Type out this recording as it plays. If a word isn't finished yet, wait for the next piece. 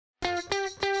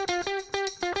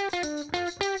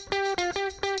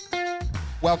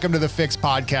Welcome to the Fix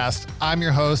Podcast. I'm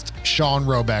your host, Sean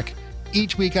Robek.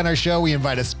 Each week on our show, we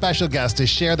invite a special guest to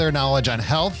share their knowledge on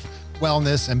health,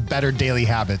 wellness, and better daily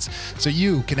habits so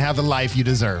you can have the life you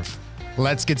deserve.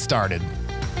 Let's get started.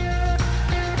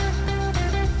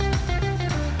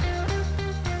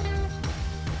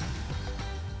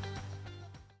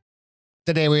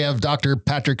 Today we have Dr.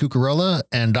 Patrick Cucarola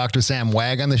and Dr. Sam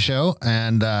Wagg on the show,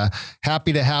 and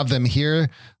happy to have them here.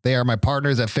 They are my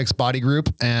partners at Fix Body Group,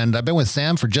 and I've been with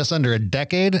Sam for just under a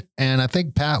decade, and I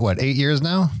think Pat, 8 years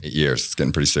now? 8 years. It's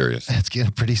getting pretty serious. It's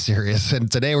getting pretty serious, and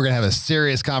today we're going to have a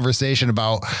serious conversation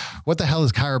about what the hell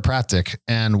is chiropractic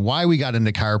and why we got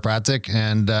into chiropractic,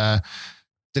 and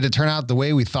did it turn out the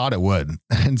way we thought it would?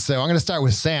 And so I'm going to start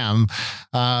with Sam.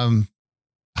 How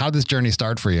did this journey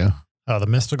start for you? Oh, the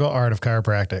mystical art of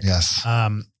chiropractic. Yes.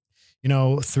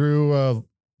 Through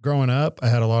growing up, I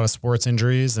had a lot of sports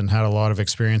injuries and had a lot of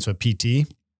experience with PT.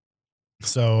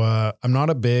 So I'm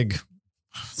not a big,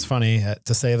 it's funny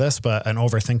to say this, but an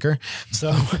overthinker.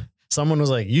 So someone was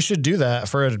like, you should do that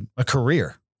for a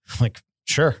career. I'm like,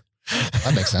 sure.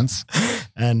 That makes sense.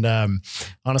 And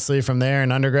honestly, from there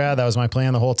in undergrad, that was my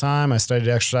plan the whole time. I studied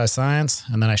exercise science,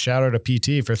 and then I shadowed a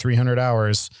PT for 300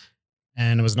 hours,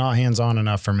 and it was not hands-on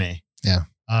enough for me. Yeah.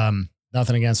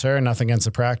 Nothing against her, nothing against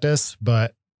the practice,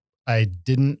 but I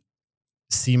didn't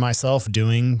see myself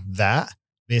doing that.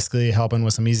 Basically helping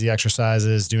with some easy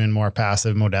exercises, doing more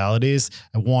passive modalities.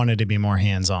 I wanted to be more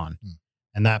hands-on,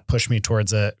 and that pushed me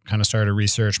towards it. Kind of started to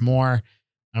research more,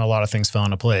 and a lot of things fell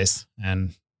into place,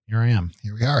 and here I am.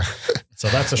 Here we are. So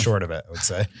that's the short of it, I would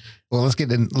say. Well, let's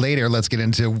get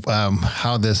into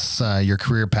how this, your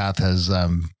career path has,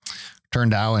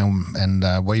 turned out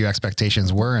and what your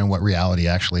expectations were and what reality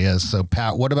actually is. So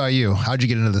Pat, what about you? How'd you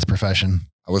get into this profession?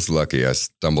 I was lucky. I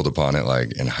stumbled upon it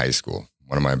like in high school.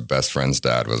 One of my best friend's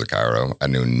dad was a chiro. I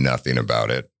knew nothing about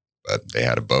it, but they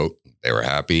had a boat. They were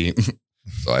happy.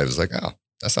 So I was like, oh,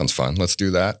 that sounds fun. Let's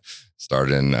do that.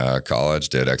 Started in college,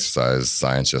 did exercise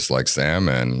science just like Sam,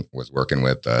 and was working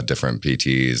with different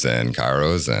PTs and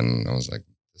chiros. And I was like,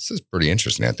 this is pretty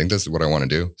interesting. I think this is what I want to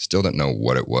do. Still didn't know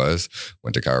what it was.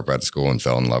 Went to chiropractic school and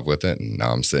fell in love with it. And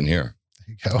now I'm sitting here. There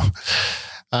you go.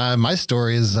 My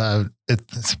story is,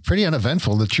 it's pretty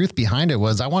uneventful. The truth behind it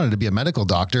was I wanted to be a medical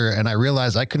doctor, and I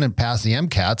realized I couldn't pass the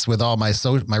MCATs with all my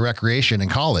recreation in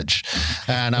college.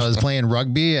 And I was playing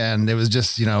rugby, and it was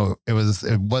just, it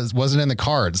wasn't in the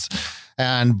cards.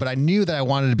 But I knew that I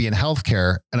wanted to be in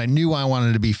healthcare, and I knew I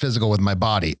wanted to be physical with my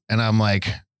body. And I'm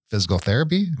like, physical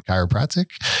therapy, chiropractic.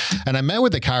 And I met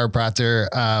with the chiropractor,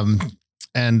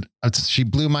 and she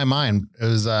blew my mind. It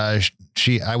was, I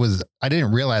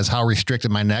didn't realize how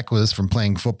restricted my neck was from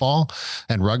playing football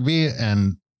and rugby,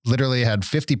 and literally had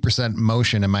 50%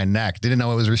 motion in my neck. Didn't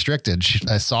know it was restricted.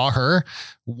 I saw her,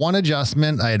 one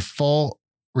adjustment. I had full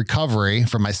recovery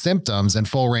from my symptoms and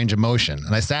full range of motion.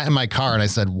 And I sat in my car and I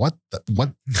said, what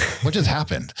just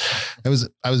happened? I was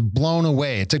blown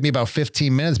away. It took me about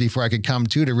 15 minutes before I could come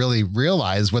to really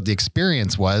realize what the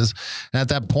experience was. And at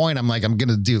that point, I'm like, I'm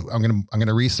going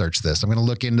to research this. I'm going to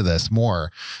look into this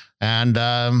more. And,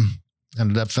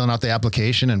 ended up filling out the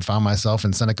application and found myself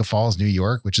in Seneca Falls, New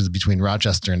York, which is between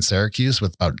Rochester and Syracuse,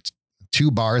 with about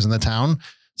 2 bars in the town.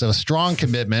 So a strong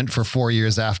commitment for 4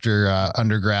 years after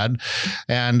undergrad.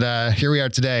 And here we are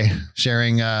today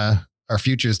sharing our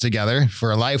futures together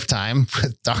for a lifetime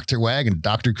with Dr. Wagg and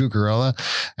Dr. Cucarola.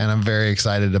 And I'm very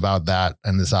excited about that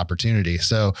and this opportunity.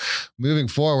 So moving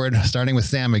forward, starting with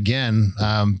Sam again,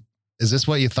 is this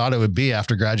what you thought it would be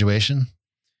after graduation?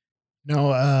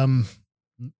 No,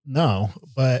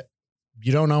 but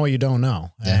you don't know what you don't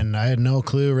know. Yeah. And I had no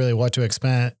clue really what to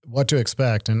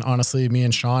expect. And honestly, me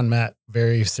and Sean met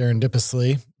very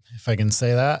serendipitously, if I can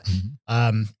say that.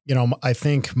 Mm-hmm. I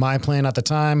think my plan at the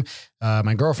time,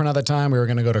 my girlfriend at the time, we were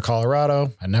going to go to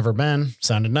Colorado. I'd never been.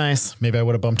 Sounded nice. Maybe I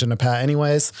would have bumped into Pat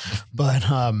anyways, but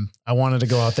I wanted to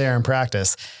go out there and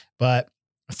practice. But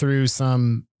through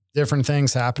some different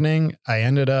things happening, I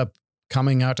ended up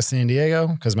coming out to San Diego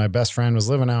because my best friend was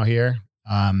living out here.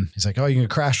 He's like, oh, you can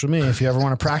crash with me if you ever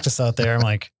want to practice out there. I'm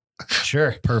like,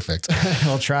 sure. Perfect.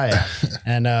 I'll try it.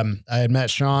 And, I had met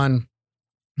Sean,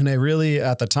 and I really,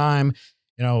 at the time,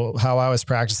 how I was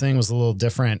practicing was a little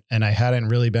different, and I hadn't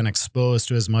really been exposed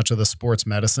to as much of the sports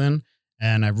medicine.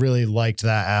 And I really liked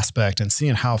that aspect, and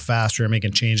seeing how fast we were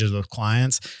making changes with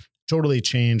clients totally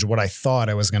changed what I thought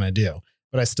I was going to do.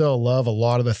 But I still love a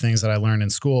lot of the things that I learned in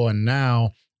school. And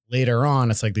now later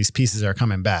on, it's like these pieces are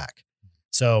coming back.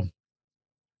 So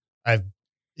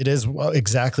it is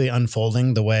exactly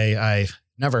unfolding the way I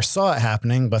never saw it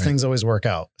happening, but things always work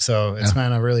out. So it's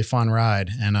been a really fun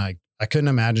ride, and I couldn't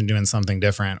imagine doing something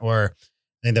different or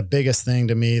think the biggest thing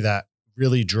to me that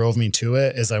really drove me to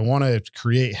it is I want to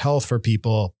create health for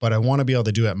people, but I want to be able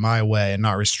to do it my way and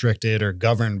not restricted or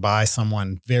governed by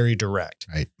someone very direct.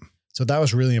 Right. So that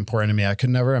was really important to me. I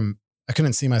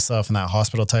couldn't see myself in that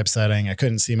hospital type setting. I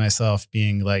couldn't see myself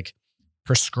being like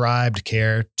prescribed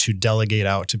care to delegate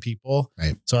out to people.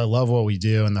 Right. So I love what we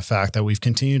do and the fact that we've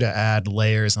continued to add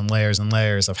layers and layers and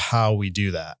layers of how we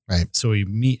do that. Right. So we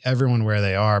meet everyone where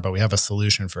they are, but we have a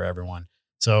solution for everyone.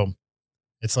 So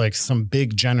it's like some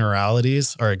big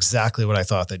generalities are exactly what I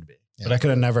thought they'd be, but I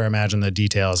could have never imagined the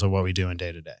details of what we do in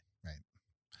day to day. Right.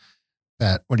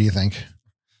 Pat, what do you think?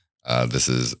 This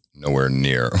is nowhere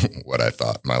near what I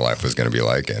thought my life was going to be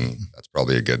like. And that's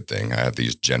probably a good thing. I had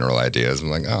these general ideas.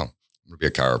 I'm like, oh, I'm going to be a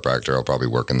chiropractor. I'll probably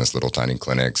work in this little tiny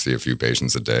clinic, see a few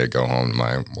patients a day, go home to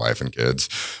my wife and kids.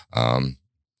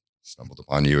 Stumbled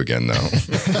upon you again, though.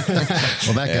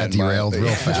 Well, that got derailed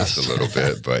real fast. Just a little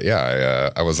bit. But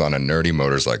yeah, I was on a nerdy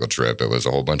motorcycle trip. It was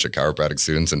a whole bunch of chiropractic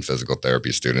students and physical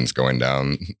therapy students going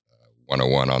down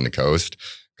 101 on the coast.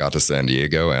 Got to San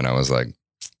Diego, and I was like,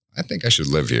 I think I should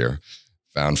live here.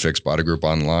 Found Fixed Body Group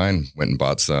online, went and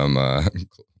bought some,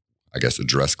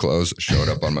 dress clothes, showed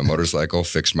up on my motorcycle,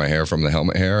 fixed my hair from the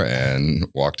helmet hair, and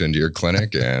walked into your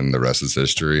clinic, and the rest is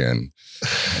history. And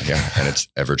and it's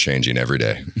ever changing every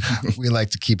day. We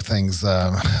like to keep things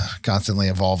constantly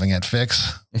evolving at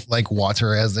Fix, like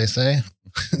water, as they say.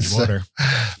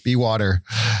 Be water.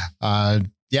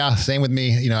 Yeah, same with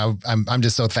me. You know, I'm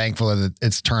just so thankful that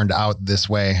it's turned out this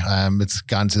way. It's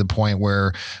gotten to the point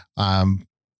where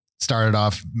started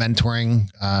off mentoring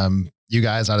you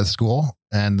guys out of school.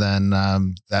 And then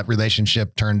that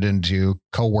relationship turned into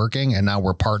co-working, and now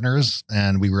we're partners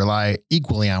and we rely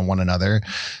equally on one another.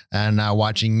 And now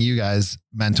watching you guys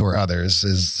mentor others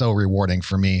is so rewarding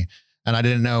for me. And I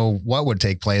didn't know what would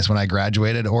take place when I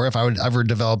graduated, or if I would ever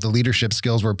develop the leadership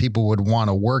skills where people would want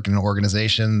to work in an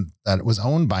organization that was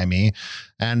owned by me.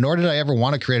 And nor did I ever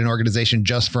want to create an organization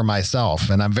just for myself.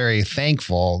 And I'm very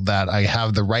thankful that I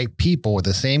have the right people with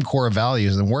the same core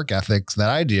values and work ethics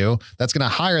that I do. That's going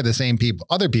to hire the same people,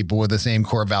 other people with the same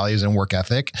core values and work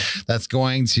ethic. That's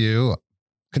going to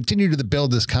continue to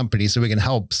build this company so we can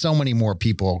help so many more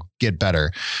people get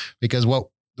better. Because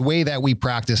the way that we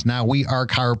practice now, we are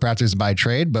chiropractors by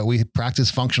trade, but we practice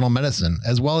functional medicine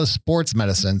as well as sports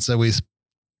medicine. So we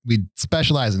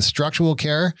specialize in structural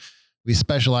care, we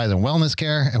specialize in wellness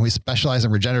care, and we specialize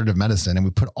in regenerative medicine. And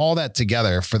we put all that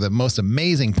together for the most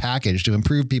amazing package to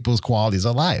improve people's qualities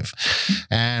of life.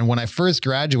 And when I first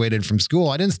graduated from school,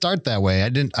 I didn't start that way. I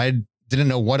didn't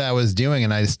know what I was doing.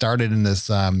 And I started in this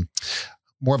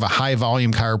more of a high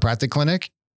volume chiropractic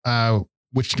clinic,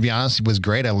 which, to be honest, was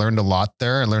great. I learned a lot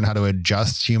there. I learned how to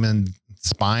adjust human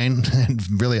spine and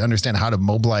really understand how to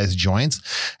mobilize joints,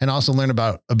 and also learn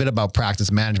a bit about practice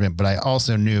management. But I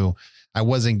also knew I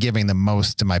wasn't giving the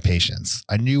most to my patients.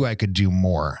 I knew I could do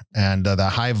more, and the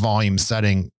high volume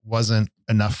setting wasn't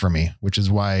enough for me, which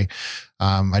is why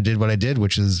I did what I did,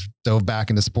 which is dove back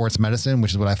into sports medicine,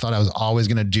 which is what I thought I was always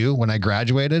going to do when I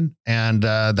graduated. And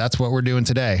that's what we're doing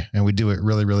today. And we do it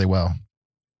really, really well.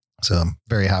 So I'm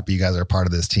very happy you guys are a part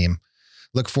of this team.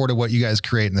 Look forward to what you guys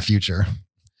create in the future.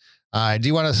 I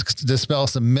do want to dispel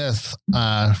some myth,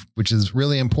 which is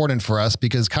really important for us,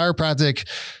 because chiropractic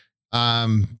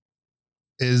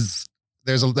there's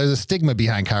a stigma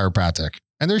behind chiropractic.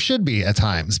 And there should be at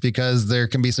times, because there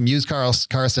can be some used car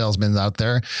salesmen out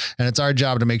there. And it's our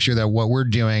job to make sure that what we're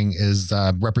doing is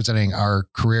representing our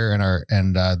career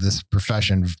and this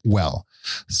profession well.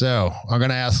 So I'm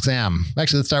going to ask Sam.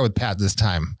 Actually, let's start with Pat this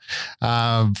time.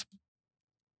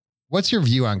 What's your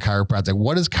view on chiropractic?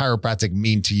 What does chiropractic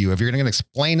mean to you? If you're going to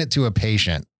explain it to a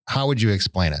patient, how would you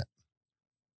explain it?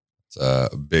 It's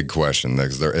a big question,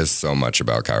 because there is so much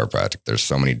about chiropractic. There's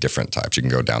so many different types. You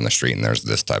can go down the street and there's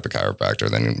this type of chiropractor,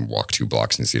 then you walk 2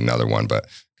 blocks and you see another one. But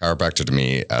chiropractic to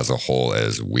me as a whole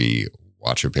is we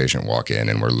watch a patient walk in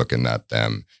and we're looking at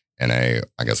them in a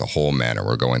whole manner.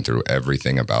 We're going through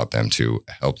everything about them to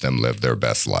help them live their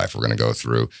best life. We're going to go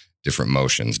through different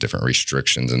motions, different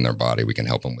restrictions in their body. We can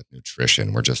help them with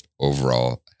nutrition. We're just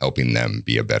overall helping them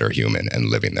be a better human and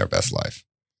living their best life.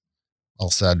 Well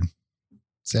said.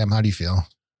 Sam, how do you feel?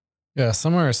 Yeah,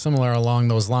 somewhere similar along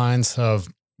those lines of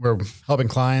we're helping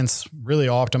clients really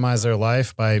optimize their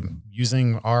life by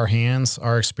using our hands,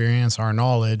 our experience, our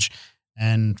knowledge,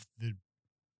 and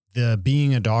the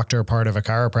being a doctor part of a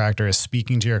chiropractor is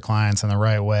speaking to your clients in the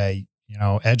right way,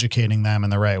 educating them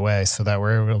in the right way so that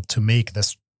we're able to make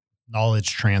this knowledge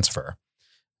transfer.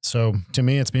 So to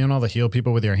me, it's being able to heal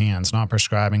people with your hands, not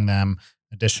prescribing them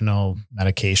additional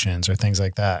medications or things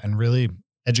like that, and really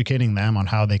educating them on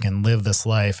how they can live this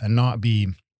life and not be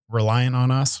reliant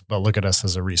on us, but look at us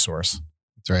as a resource.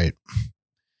 That's right.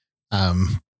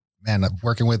 Man,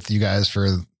 working with you guys for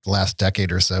the last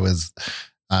decade or so is,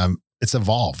 it's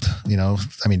evolved,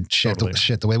 I mean, Totally.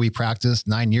 the way we practiced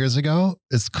 9 years ago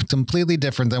is completely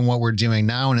different than what we're doing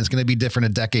now. And it's going to be different a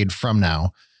decade from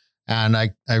now. And I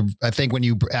think when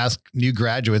you ask new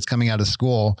graduates coming out of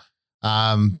school,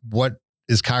 what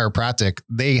is chiropractic?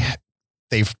 They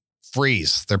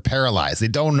freeze. They're paralyzed. They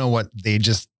don't know what they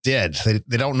just did.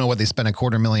 They don't know what they spent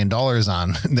 $250,000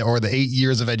 on or the 8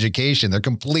 years of education. They're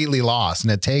completely lost.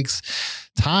 And it takes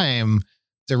time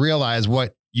to realize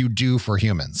what you do for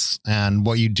humans and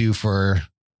what you do for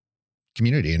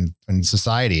community and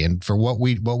society. And for what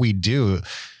we do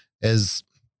is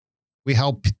we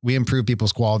improve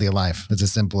people's quality of life. It's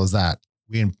as simple as that.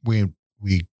 We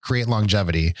create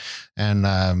longevity.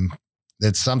 And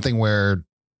it's something where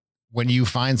when you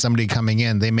find somebody coming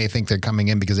in, they may think they're coming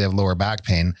in because they have lower back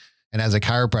pain. And as a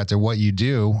chiropractor, what you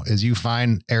do is you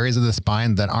find areas of the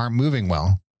spine that aren't moving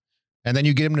well, and then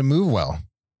you get them to move well.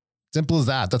 Simple as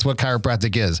that. That's what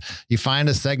chiropractic is. You find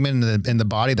a segment in the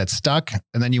body that's stuck,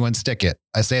 and then you unstick it.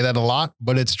 I say that a lot,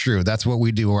 but it's true. That's what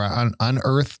we do. We're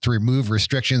unearthed to remove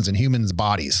restrictions in humans'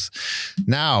 bodies.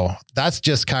 Now, that's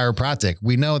just chiropractic.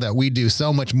 We know that we do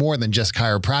so much more than just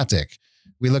chiropractic.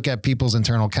 We look at people's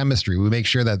internal chemistry. We make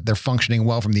sure that they're functioning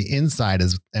well from the inside,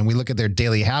 and we look at their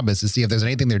daily habits to see if there's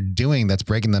anything they're doing that's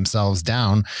breaking themselves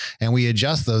down. And we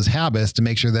adjust those habits to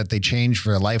make sure that they change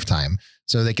for a lifetime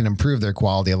so they can improve their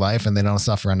quality of life and they don't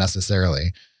suffer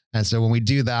unnecessarily. And so when we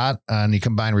do that and you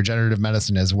combine regenerative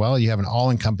medicine as well, you have an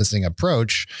all-encompassing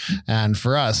approach. And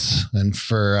for us and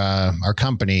for our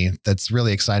company, that's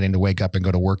really exciting to wake up and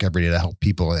go to work every day to help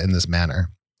people in this manner.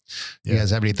 You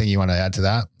guys have anything you want to add to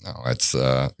that? No, it's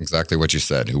exactly what you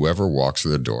said. Whoever walks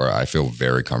through the door, I feel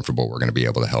very comfortable. We're going to be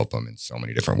able to help them in so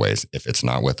many different ways. If it's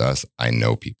not with us, I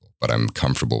know people, but I'm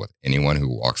comfortable with anyone who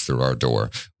walks through our door.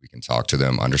 We can talk to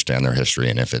them, understand their history.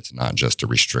 And if it's not just a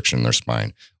restriction in their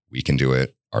spine, we can do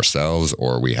it ourselves,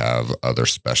 or we have other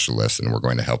specialists and we're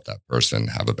going to help that person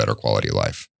have a better quality of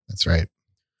life. That's right.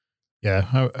 Yeah,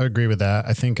 I agree with that.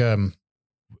 I think,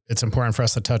 it's important for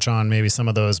us to touch on maybe some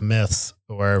of those myths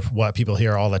or what people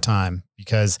hear all the time,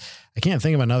 because I can't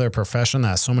think of another profession that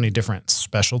has so many different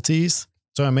specialties.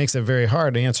 So it makes it very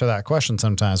hard to answer that question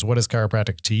sometimes. What is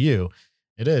chiropractic to you?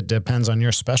 It depends on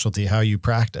your specialty, how you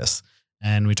practice.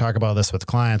 And we talk about this with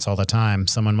clients all the time.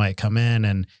 Someone might come in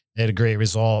and they had a great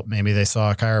result. Maybe they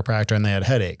saw a chiropractor and they had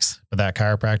headaches, but that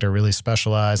chiropractor really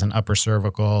specialized in upper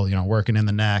cervical, working in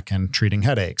the neck and treating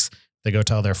headaches. They go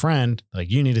tell their friend, like,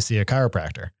 you need to see a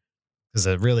chiropractor because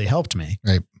it really helped me.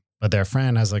 Right. But their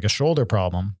friend has like a shoulder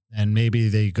problem, and maybe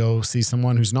they go see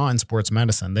someone who's not in sports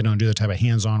medicine. They don't do the type of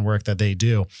hands-on work that they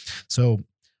do. So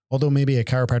although maybe a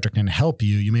chiropractor can help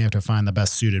you, you may have to find the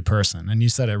best suited person. And you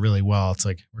said it really well. It's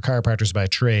like, we're chiropractors by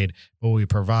trade. What we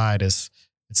provide it's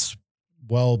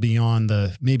well beyond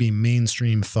the maybe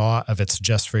mainstream thought of it's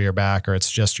just for your back or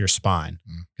it's just your spine.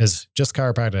 Because just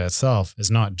chiropractic itself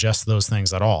is not just those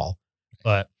things at all.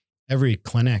 But every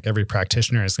clinic, every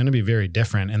practitioner is going to be very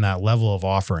different in that level of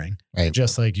offering. Right.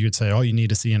 Just like you'd say, oh, you need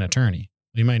to see an attorney.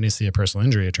 You might need to see a personal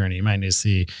injury attorney. You might need to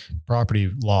see property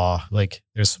law. Like,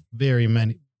 there's very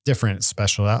many different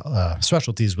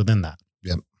specialties within that.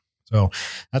 Yep. So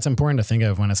that's important to think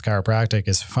of when it's chiropractic,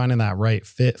 is finding that right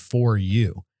fit for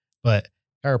you. But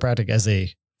chiropractic as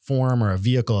a form or a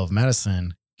vehicle of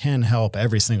medicine can help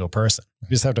every single person. You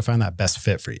just have to find that best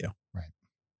fit for you. Right.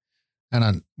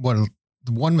 And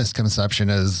one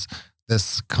misconception is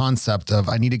this concept of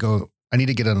I need to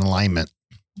get an alignment.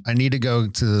 I need to go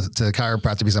to the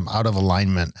chiropractor because I'm out of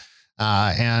alignment.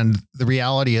 And the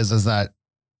reality is that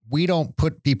we don't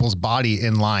put people's body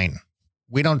in line.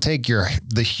 We don't take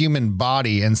the human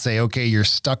body and say, okay, you're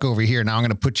stuck over here. Now I'm going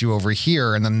to put you over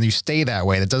here. And then you stay that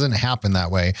way. That doesn't happen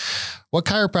that way. What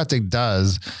chiropractic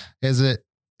does is it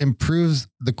improves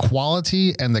the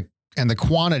quality and the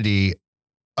quantity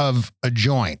of a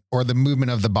joint or the movement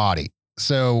of the body.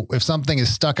 So if something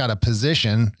is stuck out of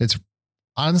position, it's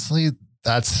honestly,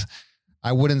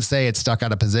 I wouldn't say it's stuck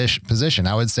out of position.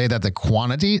 I would say that the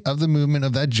quantity of the movement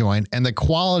of that joint and the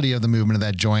quality of the movement of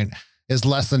that joint is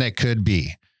less than it could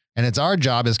be. And it's our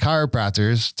job as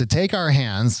chiropractors to take our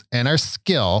hands and our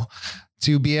skill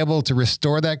to be able to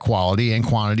restore that quality and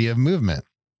quantity of movement.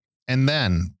 And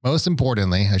then most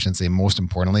importantly, I shouldn't say most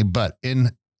importantly, but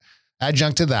in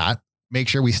adjunct to that, make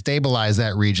sure we stabilize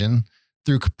that region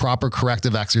through proper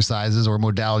corrective exercises or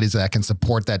modalities that can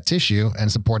support that tissue and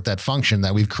support that function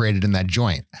that we've created in that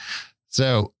joint.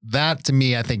 So that, to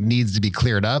me, I think needs to be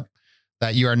cleared up,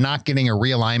 that you are not getting a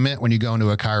realignment when you go into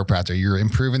a chiropractor. You're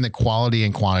improving the quality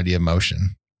and quantity of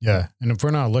motion. Yeah. And if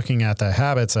we're not looking at the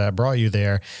habits that brought you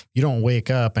there, you don't wake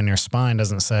up and your spine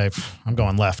doesn't say, I'm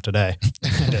going left today.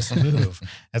 Just move.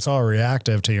 It's all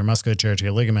reactive to your musculature, to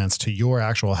your ligaments, to your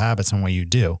actual habits and what you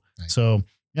do. Right. So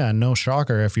yeah, no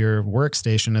shocker if your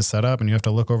workstation is set up and you have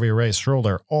to look over your right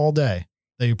shoulder all day,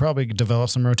 that you probably develop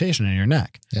some rotation in your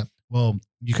neck. Yep. Well,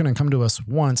 you couldn't come to us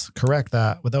once, correct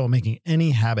that without making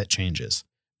any habit changes.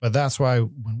 But that's why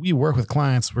when we work with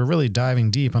clients, we're really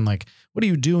diving deep on like, what do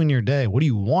you do in your day? What do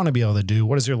you want to be able to do?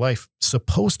 What is your life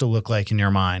supposed to look like in your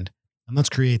mind? And let's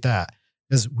create that,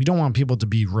 because we don't want people to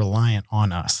be reliant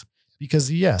on us.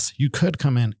 Because yes, you could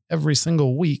come in every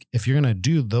single week if you're going to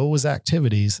do those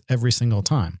activities every single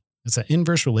time. It's an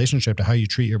inverse relationship to how you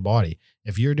treat your body.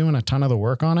 If you're doing a ton of the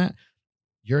work on it,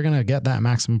 you're going to get that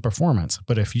maximum performance.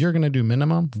 But if you're going to do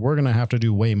minimum, we're going to have to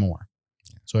do way more.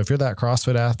 So if you're that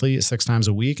CrossFit athlete 6 times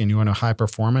a week and you want a high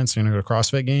performance, you're going to go to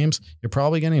CrossFit games, you're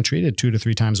probably getting treated 2 to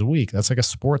 3 times a week. That's like a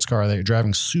sports car that you're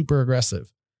driving super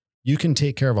aggressive. You can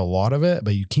take care of a lot of it,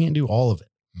 but you can't do all of it.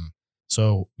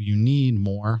 So you need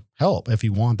more help if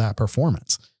you want that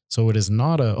performance. So it is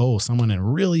not someone in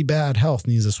really bad health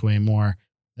needs this way more.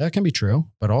 That can be true,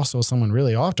 but also someone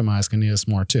really optimized can need this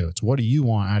more too. It's what do you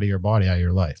want out of your body, out of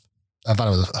your life? I thought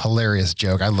it was a hilarious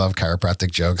joke. I love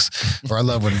chiropractic jokes, or I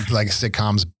love when like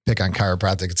sitcoms pick on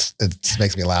chiropractic. It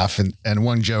makes me laugh. And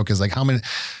one joke is like, how many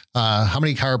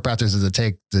chiropractors does it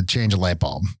take to change a light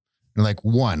bulb? And like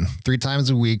 3 times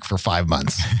a week for 5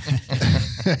 months.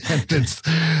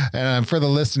 and for the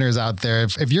listeners out there,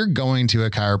 if you're going to a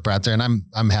chiropractor, and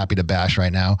I'm happy to bash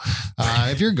right now,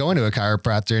 if you're going to a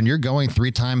chiropractor and you're going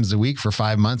 3 times a week for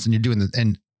 5 months and you're doing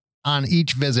and on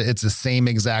each visit, it's the same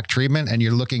exact treatment and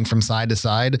you're looking from side to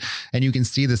side and you can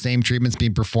see the same treatments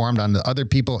being performed on the other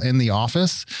people in the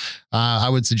office, I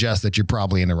would suggest that you're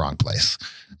probably in the wrong place.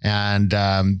 And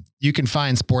you can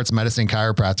find sports medicine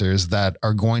chiropractors that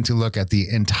are going to look at the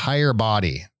entire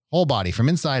body, whole body from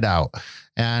inside out,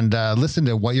 and listen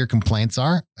to what your complaints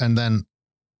are, and then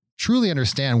truly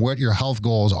understand what your health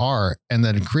goals are, and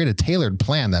then create a tailored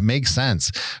plan that makes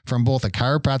sense from both a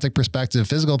chiropractic perspective,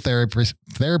 physical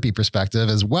therapy perspective,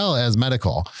 as well as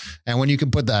medical. And when you can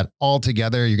put that all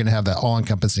together, you're going to have that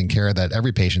all-encompassing care that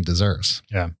every patient deserves.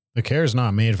 Yeah. The care is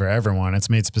not made for everyone. It's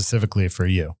made specifically for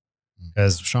you.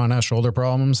 Because Sean has shoulder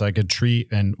problems, I could treat,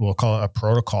 and we'll call it a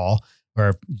protocol,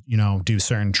 or, do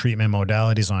certain treatment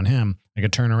modalities on him. I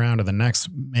could turn around to the next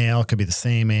male, could be the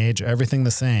same age, everything the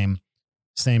same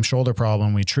shoulder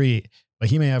problem we treat, but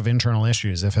he may have internal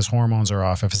issues. If his hormones are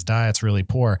off, if his diet's really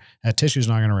poor, that tissue's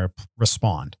not going to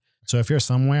respond. So if you're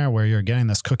somewhere where you're getting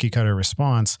this cookie cutter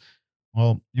response,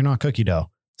 well, you're not cookie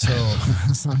dough. So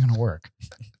it's not going to work.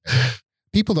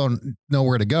 People don't know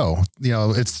where to go. You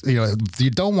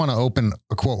don't want to open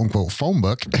a quote unquote phone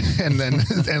book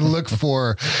and look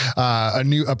for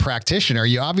a practitioner.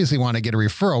 You obviously want to get a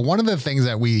referral. One of the things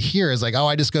that we hear is like,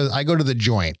 I go to the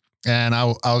joint and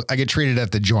I get treated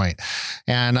at the joint.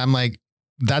 And I'm like,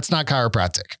 that's not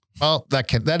chiropractic. Well,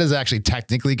 that is actually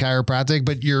technically chiropractic,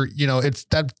 but it's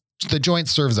that the joint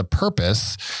serves a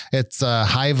purpose. It's a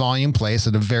high volume place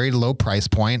at a very low price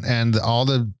point, and all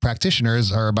the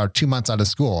practitioners are about 2 months out of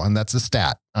school, and that's a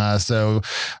stat. So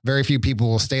very few people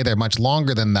will stay there much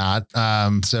longer than that.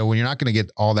 So when you're not going to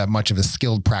get all that much of a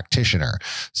skilled practitioner.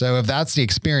 So if that's the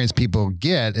experience people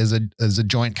get is a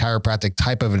joint chiropractic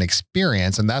type of an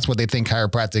experience, and that's what they think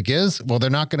chiropractic is, well, they're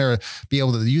not going to be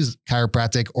able to use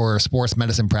chiropractic or sports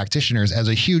medicine practitioners as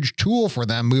a huge tool for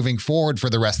them moving forward for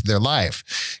the rest of their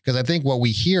life. Because I think what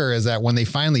we hear is that when they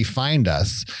finally find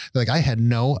us, they're like, I had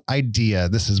no idea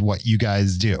this is what you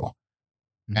guys do.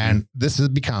 Mm-hmm. And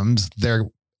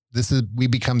we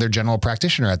become their general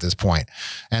practitioner at this point.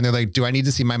 And they're like, do I need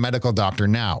to see my medical doctor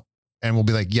now? And we'll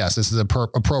be like, yes, this is an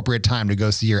appropriate time to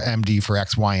go see your MD for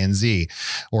X, Y, and Z,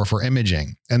 or for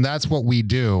imaging. And that's what we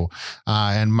do.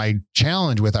 And my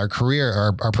challenge with our career,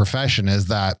 our profession, is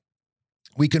that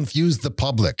we confuse the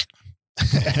public.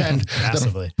 And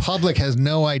the public has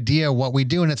no idea what we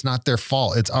do, and it's not their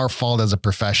fault. It's our fault as a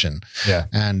profession. Yeah.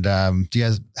 And do you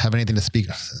guys have anything to speak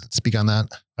on that?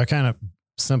 I kind of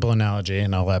simple analogy,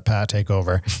 and I'll let Pat take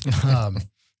over.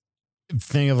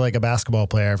 Think of like a basketball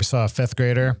player. If you saw a 5th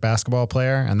grader basketball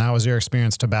player and that was your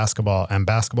experience to basketball and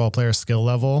basketball player skill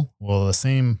level, well, the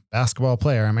same basketball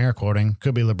player, I'm air quoting,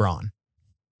 could be LeBron.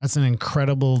 That's an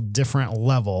incredible different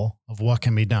level of what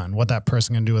can be done, what that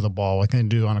person can do with a ball, what can they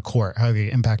do on a court, how they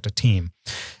impact a team.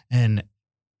 And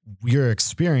your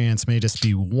experience may just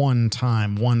be one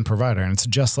time, one provider. And it's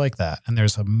just like that. And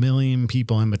there's a million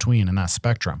people in between in that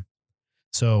spectrum.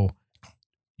 So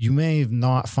you may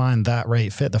not find that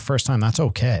right fit the first time. That's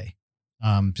okay.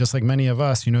 Just like many of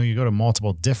us, you go to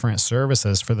multiple different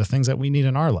services for the things that we need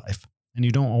in our life, and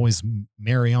you don't always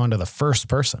marry on to the first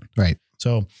person. Right.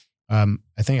 So I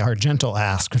think our gentle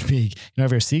ask would be,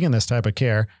 if you're seeking this type of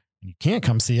care and you can't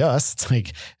come see us, it's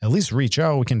like, at least reach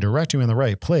out. We can direct you in the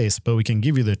right place, but we can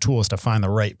give you the tools to find the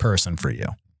right person for you.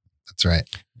 That's right.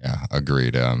 Yeah,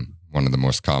 agreed. One of the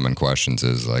most common questions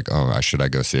is like, oh, should I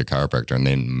go see a chiropractor? And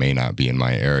they may not be in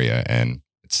my area. And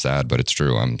it's sad, but it's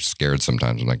true. I'm scared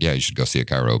sometimes. I'm like, yeah, you should go see a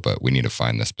chiro, but we need to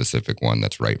find the specific one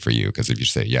that's right for you. Because if you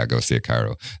say, yeah, go see a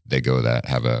chiro, they go that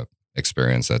have a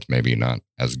experience that's maybe not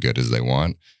as good as they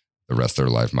want. The rest of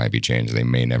their life might be changed. They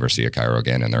may never see a chiro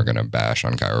again, and they're going to bash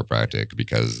on chiropractic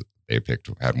because they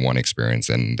had one experience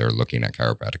and they're looking at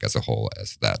chiropractic as a whole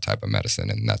as that type of medicine.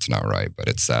 And that's not right, but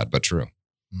it's sad, but true.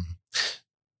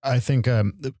 I think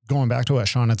going back to what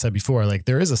Sean had said before, like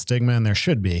there is a stigma, and there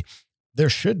should be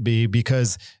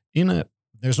because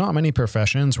there's not many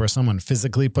professions where someone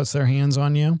physically puts their hands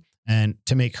on you and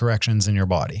to make corrections in your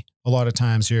body. A lot of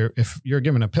times if you're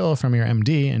given a pill from your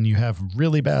MD and you have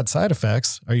really bad side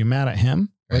effects, are you mad at him?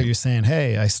 Or are you saying,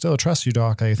 hey, I still trust you,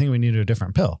 doc. I think we need a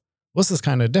different pill. Well, this is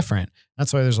kind of different.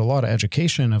 That's why there's a lot of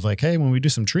education of like, hey, when we do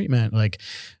some treatment, like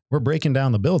we're breaking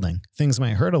down the building. Things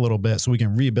might hurt a little bit so we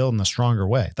can rebuild in a stronger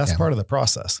way. That's part of the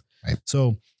process. Right.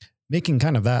 So making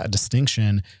kind of that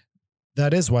distinction,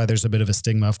 that is why there's a bit of a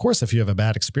stigma. Of course, if you have a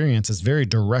bad experience, it's very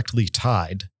directly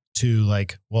tied to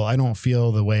like, well, I don't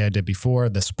feel the way I did before.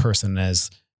 This person is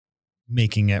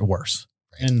making it worse.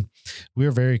 Right. And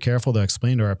we're very careful to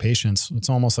explain to our patients, it's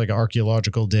almost like an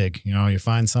archaeological dig. You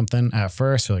find something at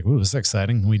first, you're like, ooh, this is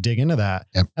exciting. When we dig into that,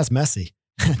 that's messy.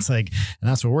 It's like, and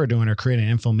that's what we're doing. We're creating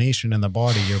inflammation in the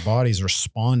body. Your body's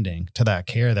responding to that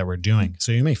care that we're doing.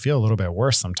 So you may feel a little bit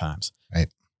worse sometimes. Right.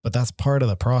 But that's part of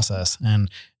the process. And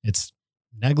it's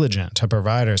negligent to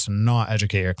providers to not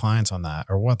educate your clients on that,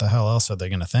 or what the hell else are they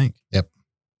going to think? Yep.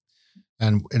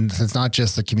 And it's not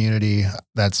just the community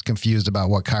that's confused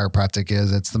about what chiropractic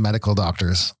is. It's the medical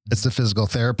doctors. It's the physical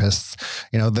therapists.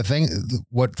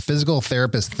 What physical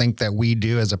therapists think that we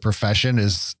do as a profession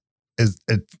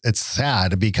it's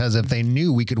sad, because if they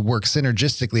knew we could work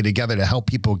synergistically together to help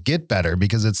people get better,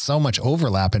 because it's so much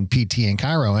overlap in PT and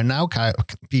chiro, and now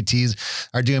PTs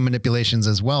are doing manipulations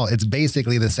as well. It's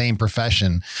basically the same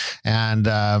profession. And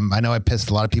I know I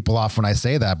pissed a lot of people off when I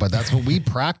say that, but that's what we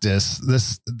practice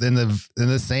this in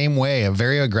the same way, a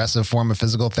very aggressive form of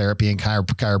physical therapy and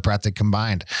chiropractic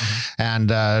combined.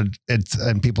 Mm-hmm.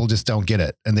 And people just don't get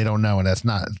it, and they don't know. And that's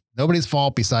not nobody's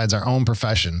fault besides our own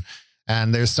profession.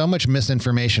 And there's so much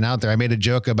misinformation out there. I made a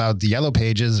joke about the yellow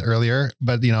pages earlier,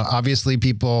 but obviously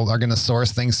people are going to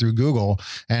source things through Google,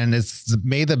 and it's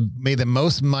may the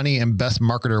most money and best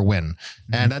marketer win.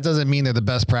 Mm-hmm. And that doesn't mean they're the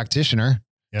best practitioner.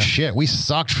 Yeah. Shit, we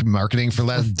sucked for marketing for the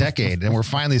last decade, and we're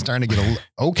finally starting to get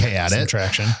okay at it.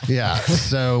 Traction. Yeah.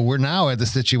 So we're now at the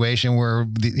situation where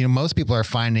most people are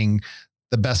finding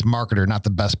the best marketer, not the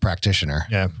best practitioner.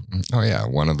 Yeah. Oh yeah.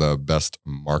 One of the best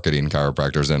marketing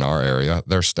chiropractors in our area,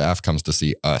 their staff comes to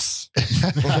see us.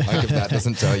 Like if that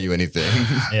doesn't tell you anything.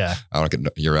 Yeah.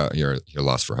 You're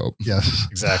lost for hope. Yes,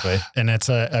 exactly. And it's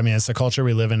a culture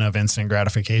we live in of instant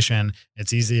gratification.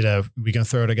 It's easy we can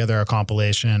throw together a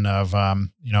compilation of,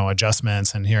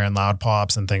 adjustments and hearing loud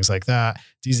pops and things like that.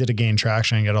 It's easy to gain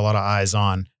traction and get a lot of eyes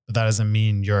on. But that doesn't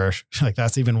mean you're like,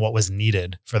 that's even what was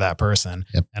needed for that person.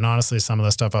 Yep. And honestly, some of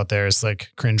the stuff out there is like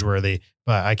cringeworthy,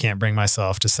 but I can't bring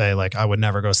myself to say like, I would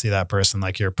never go see that person.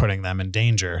 Like you're putting them in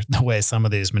danger the way some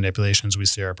of these manipulations we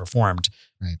see are performed.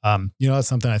 Right. That's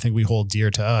something I think we hold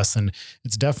dear to us. And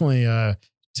it's definitely,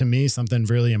 to me, something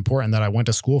really important that I went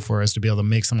to school for, is to be able to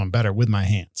make someone better with my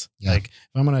hands. Yeah. Like if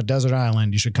I'm on a desert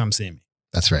island, you should come see me.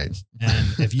 That's right.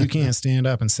 And if you can't stand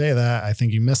up and say that, I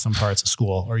think you missed some parts of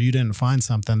school, or you didn't find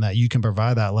something that you can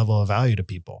provide that level of value to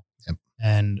people. Yep.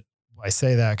 And I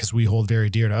say that because we hold very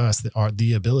dear to us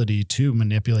the ability to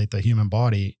manipulate the human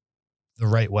body the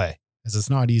right way, because it's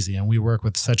not easy. And we work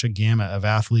with such a gamut of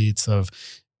athletes, of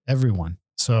everyone.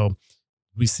 So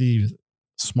we see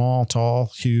small,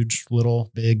 tall, huge,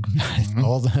 little, big,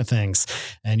 all the things.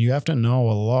 And you have to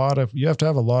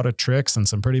have a lot of tricks and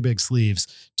some pretty big sleeves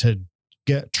to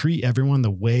treat everyone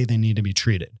the way they need to be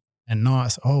treated, and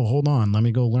not, oh, hold on, let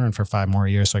me go learn for 5 more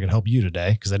years so I could help you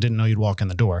today, because I didn't know you'd walk in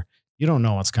the door. You don't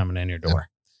know what's coming in your door.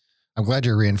 I'm glad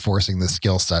you're reinforcing the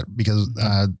skill set, because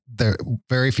there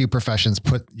very few professions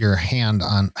put your hands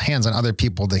on other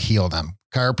people to heal them.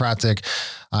 Chiropractic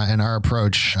and our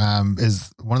approach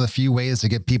is one of the few ways to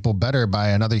get people better, by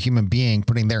another human being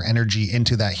putting their energy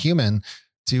into that human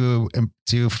to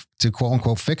quote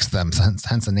unquote fix them,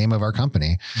 hence the name of our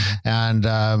company. Mm-hmm.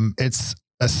 And it's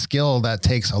a skill that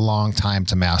takes a long time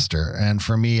to master. And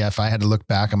for me, if I had to look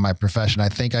back on my profession, I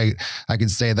think I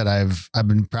could say that I've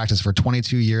been in practice for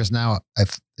 22 years now.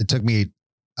 It took me,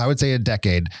 I would say, a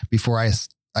decade before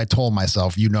I told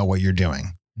myself, you know what you're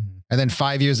doing. Mm-hmm. And then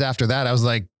 5 years after that, I was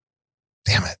like,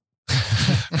 damn it.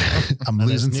 I'm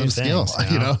losing some skills,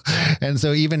 you know? And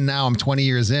so even now I'm 20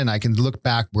 years in, I can look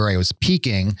back where I was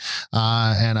peaking.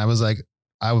 And I was like,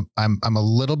 I'm a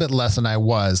little bit less than I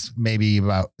was maybe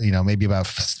about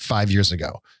 5 years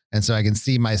ago. And so I can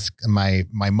see my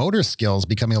motor skills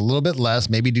becoming a little bit less,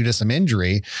 maybe due to some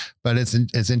injury, but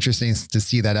it's interesting to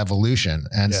see that evolution.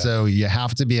 And so you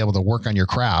have to be able to work on your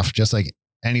craft, just like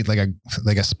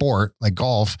a sport, like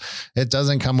golf. It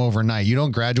doesn't come overnight. You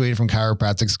don't graduate from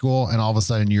chiropractic school and all of a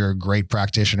sudden you're a great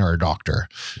practitioner or a doctor.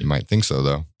 You might think so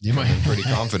though. You might be pretty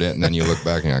confident. And then you look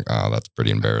back and you're like, oh, that's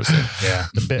pretty embarrassing. Yeah.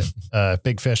 The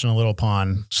big fish in a little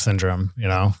pond syndrome, you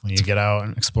know, when you get out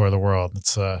and explore the world,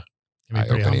 it's can be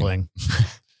pretty humbling.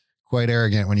 Quite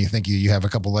arrogant when you think you have a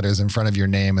couple letters in front of your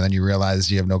name and then you realize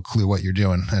you have no clue what you're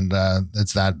doing. And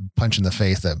it's that punch in the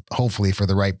face that hopefully for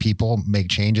the right people make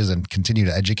changes and continue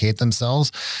to educate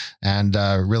themselves and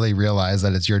really realize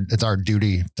that it's our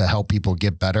duty to help people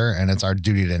get better. And it's our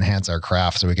duty to enhance our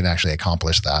craft so we can actually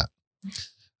accomplish that.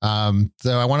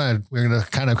 So we're going to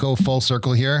kind of go full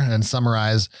circle here and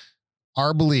summarize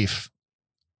our belief.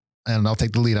 And I'll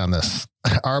take the lead on this.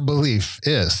 Our belief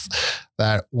is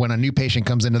that when a new patient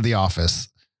comes into the office,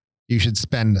 you should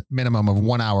spend minimum of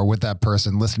 1 hour with that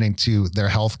person, listening to their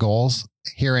health goals,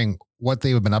 hearing what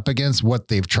they've been up against, what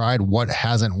they've tried, what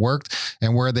hasn't worked,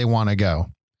 and where they want to go.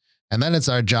 And then it's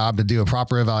our job to do a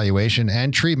proper evaluation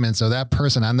and treatment so that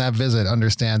person on that visit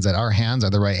understands that our hands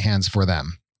are the right hands for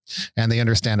them and they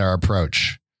understand our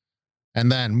approach. And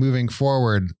then moving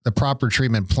forward, the proper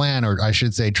treatment plan, or I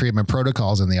should say treatment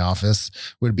protocols in the office,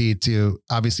 would be to,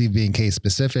 obviously being case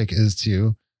specific, is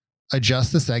to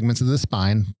adjust the segments of the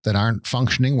spine that aren't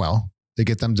functioning well to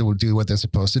get them to do what they're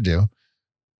supposed to do.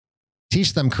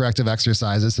 Teach them corrective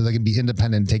exercises so they can be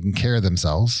independent and taking care of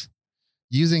themselves.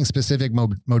 Using specific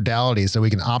modalities so we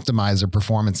can optimize their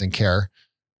performance and care.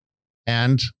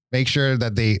 And make sure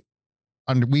that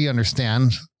we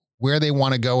understand where they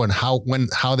want to go and how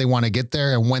they want to get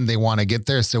there and when they want to get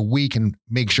there, so we can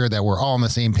make sure that we're all on the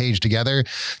same page together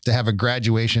to have a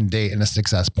graduation date and a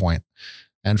success point.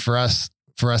 And for us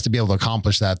to be able to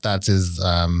accomplish that, that's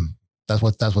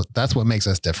what makes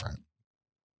us different.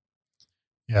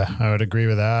 Yeah, I would agree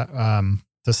with that.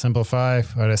 To simplify,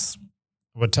 I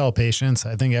would tell patients,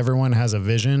 I think everyone has a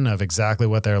vision of exactly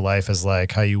what their life is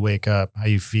like, how you wake up, how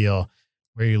you feel,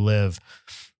 where you live.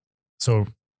 So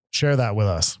share that with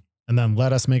us. And then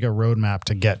let us make a roadmap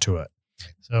to get to it.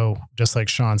 So just like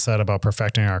Sean said about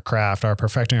perfecting our craft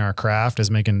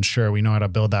is making sure we know how to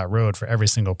build that road for every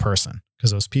single person,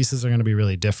 because those pieces are going to be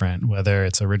really different, whether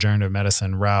it's a regenerative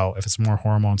medicine route, if it's more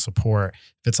hormone support,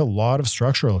 if it's a lot of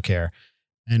structural care,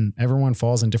 and everyone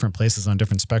falls in different places on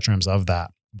different spectrums of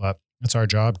that. But it's our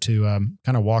job to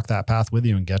kind of walk that path with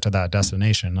you and get to that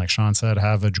destination. Like Sean said,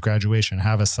 have a graduation,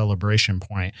 have a celebration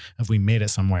point if we made it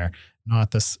somewhere.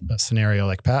 Not this scenario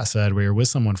like Pat said, where you're with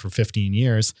someone for 15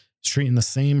 years, treating the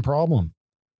same problem.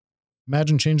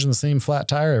 Imagine changing the same flat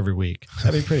tire every week.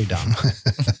 That'd be pretty dumb.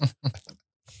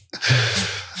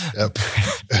 Yep.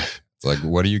 It's like,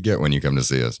 what do you get when you come to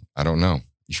see us? I don't know.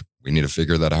 We need to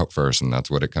figure that out first. And that's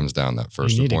what it comes down. That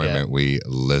first appointment, we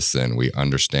listen, we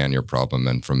understand your problem.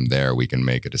 And from there, we can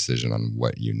make a decision on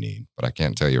what you need. But I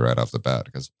can't tell you right off the bat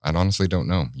because I honestly don't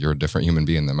know. You're a different human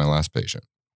being than my last patient.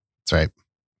 That's right.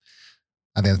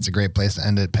 I think that's a great place to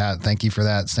end it, Pat. Thank you for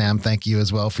that. Sam, thank you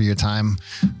as well for your time.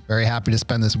 Very happy to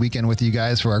spend this weekend with you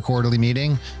guys for our quarterly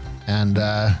meeting. And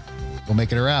we'll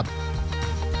make it a wrap.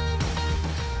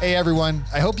 Hey, everyone.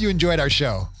 I hope you enjoyed our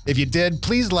show. If you did,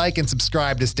 please like and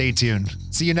subscribe to stay tuned.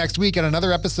 See you next week on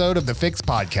another episode of the Fix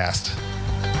Podcast.